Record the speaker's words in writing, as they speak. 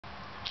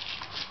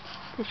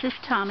This is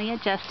Tommy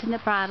adjusting the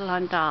bridle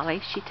on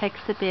Dolly. She takes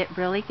the bit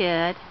really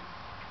good.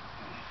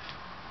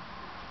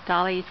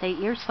 Dolly is 8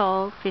 years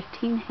old,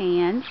 15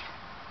 hands,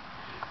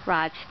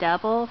 rides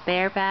double,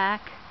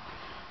 bareback,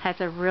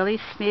 has a really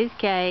smooth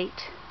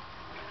gait,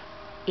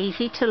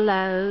 easy to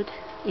load,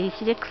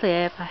 easy to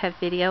clip. I have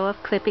video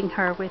of clipping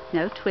her with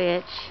no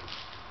twitch.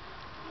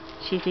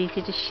 She's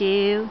easy to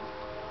shoe,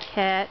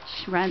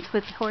 catch, runs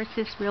with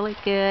horses really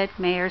good,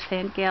 mares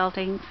and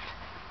geldings.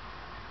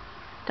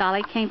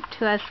 Dolly came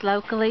to us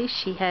locally.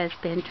 She has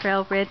been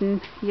trail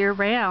ridden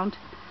year-round.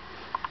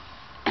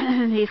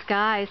 These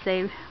guys,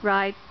 they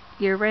ride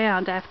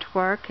year-round after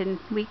work and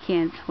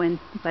weekends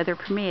when weather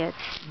permits.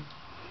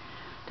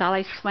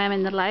 Dolly swam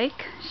in the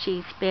lake.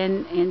 She's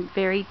been in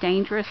very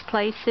dangerous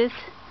places.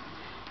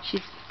 She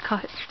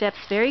steps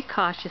very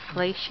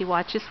cautiously. She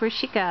watches where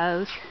she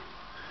goes.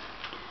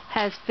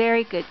 Has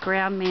very good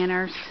ground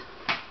manners.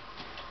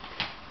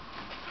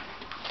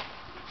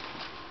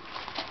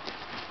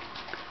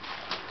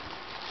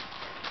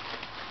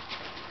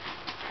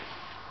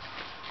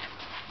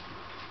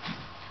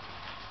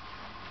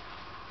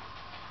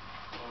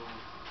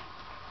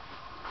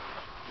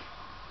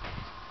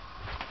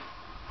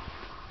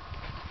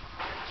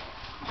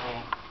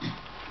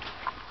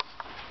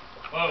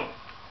 Whoa.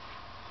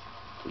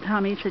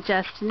 Tommy's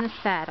adjusting the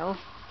saddle.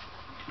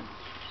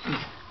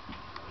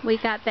 We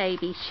got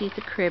Baby. She's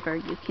a cribber.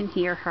 You can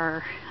hear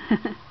her.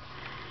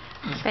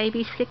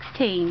 Baby's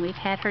 16. We've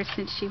had her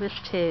since she was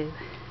 2.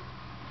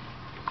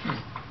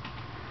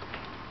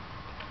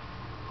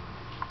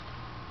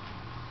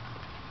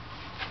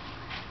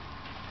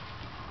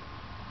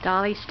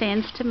 Dolly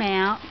stands to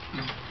mount.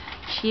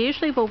 She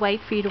usually will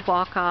wait for you to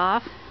walk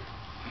off.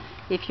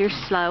 If you're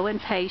slow and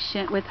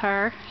patient with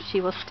her,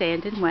 she will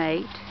stand and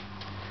wait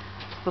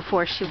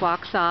before she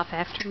walks off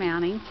after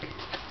mounting.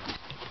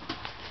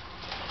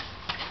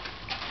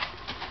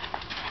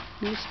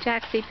 Miss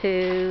Jaxie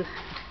Poo.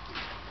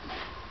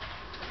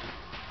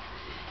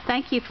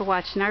 Thank you for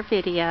watching our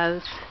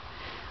videos.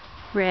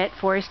 We're at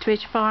Forest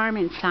Ridge Farm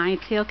in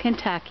Science Hill,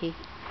 Kentucky.